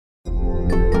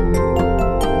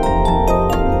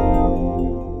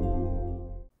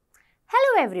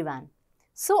everyone.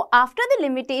 So after the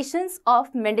limitations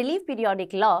of Mendeleev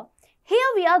periodic law, here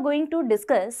we are going to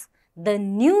discuss the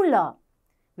new law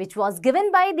which was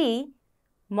given by the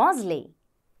Moseley.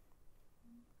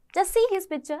 Just see his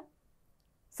picture.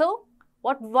 So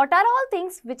what are all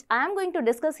things which I am going to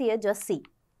discuss here? Just see.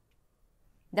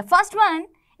 The first one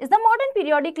is the modern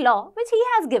periodic law which he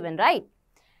has given, right?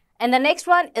 And the next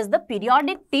one is the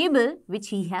periodic table which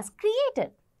he has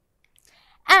created.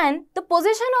 And the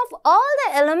position of all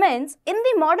the elements in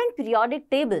the modern periodic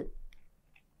table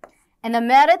and the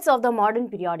merits of the modern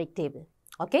periodic table.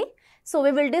 Okay, so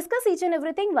we will discuss each and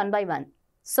everything one by one.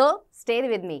 So stay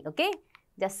with me. Okay,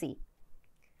 just see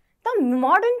the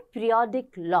modern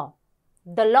periodic law.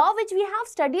 The law which we have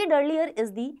studied earlier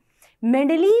is the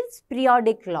Mendeleev's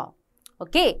periodic law.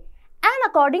 Okay, and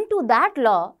according to that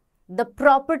law, the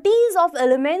properties of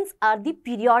elements are the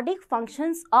periodic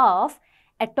functions of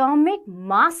atomic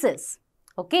masses.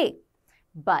 Okay,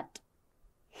 but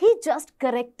he just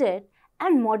corrected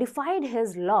and modified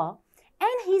his law,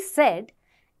 and he said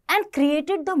and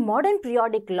created the modern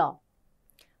periodic law.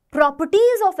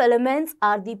 Properties of elements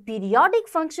are the periodic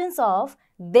functions of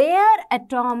their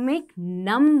atomic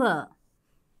number.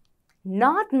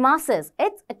 Not masses,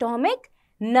 it's atomic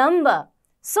number.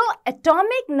 So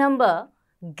atomic number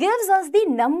gives us the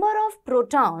number of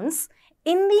protons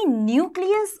in the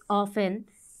nucleus of an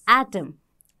atom.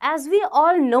 As we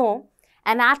all know,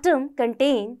 an atom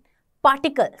contains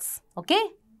particles. Okay,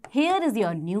 here is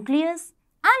your nucleus,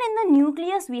 and in the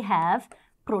nucleus we have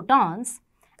protons,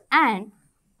 and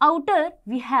outer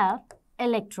we have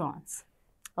electrons.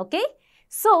 Okay,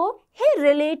 so he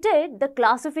related the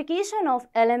classification of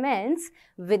elements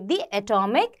with the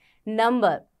atomic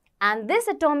number. And this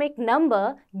atomic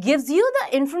number gives you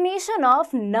the information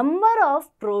of number of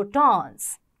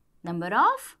protons. Number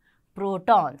of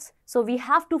protons. So we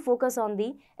have to focus on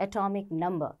the atomic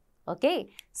number. Okay,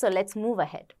 so let's move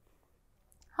ahead.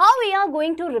 How we are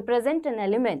going to represent an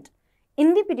element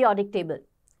in the periodic table?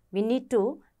 We need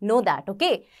to know that.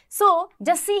 Okay, so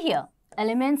just see here,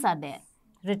 elements are there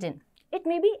written. It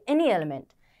may be any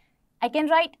element. I can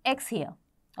write X here.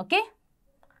 Okay,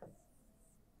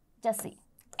 just see.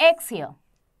 X here,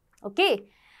 okay,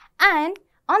 and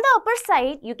on the upper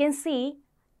side you can see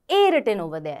A written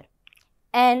over there,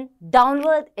 and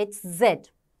downward it's Z.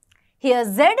 Here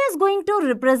Z is going to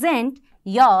represent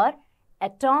your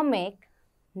atomic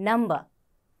number,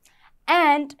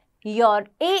 and your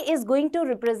A is going to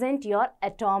represent your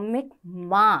atomic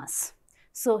mass.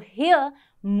 So here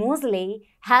Moseley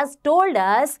has told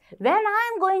us, when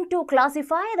I am going to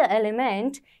classify the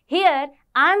element, here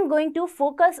I am going to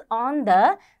focus on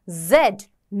the Z,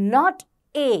 not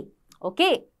A.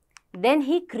 Okay. Then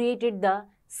he created the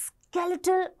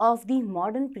skeleton of the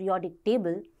modern periodic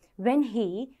table when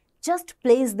he just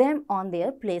placed them on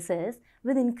their places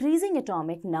with increasing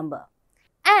atomic number.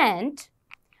 And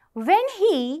when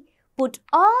he put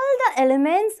all the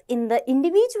elements in the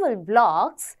individual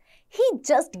blocks, he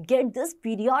just get this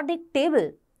periodic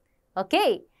table.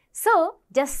 Okay. So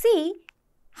just see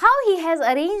how he has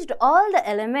arranged all the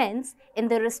elements in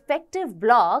the respective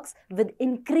blocks with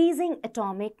increasing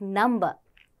atomic number.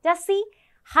 Just see,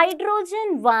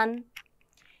 hydrogen 1,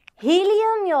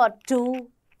 helium your 2,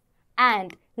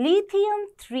 and lithium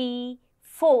 3,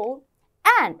 4,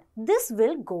 and this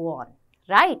will go on,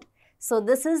 right? So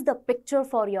this is the picture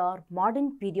for your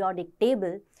modern periodic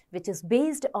table, which is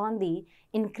based on the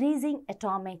increasing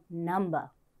atomic number.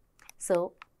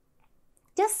 So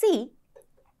just see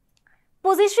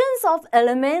positions of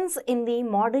elements in the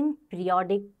modern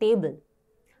periodic table.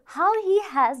 How he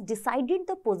has decided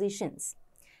the positions,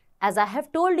 as I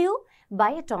have told you,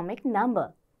 by atomic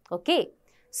number. Okay,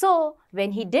 so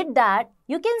when he did that,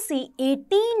 you can see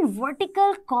 18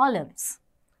 vertical columns.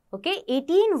 Okay,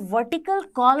 18 vertical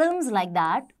columns like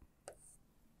that,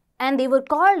 and they were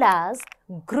called as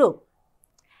group,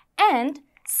 and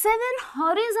 7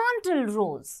 horizontal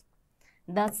rows.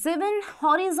 The 7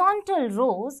 horizontal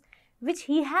rows which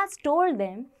he has told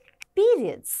them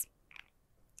periods.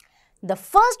 The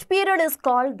first period is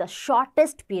called the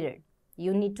shortest period.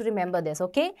 You need to remember this,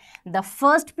 okay? The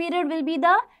first period will be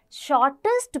the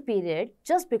shortest period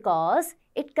just because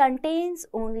it contains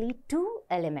only 2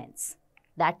 elements.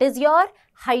 That is your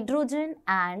hydrogen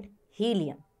and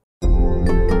helium.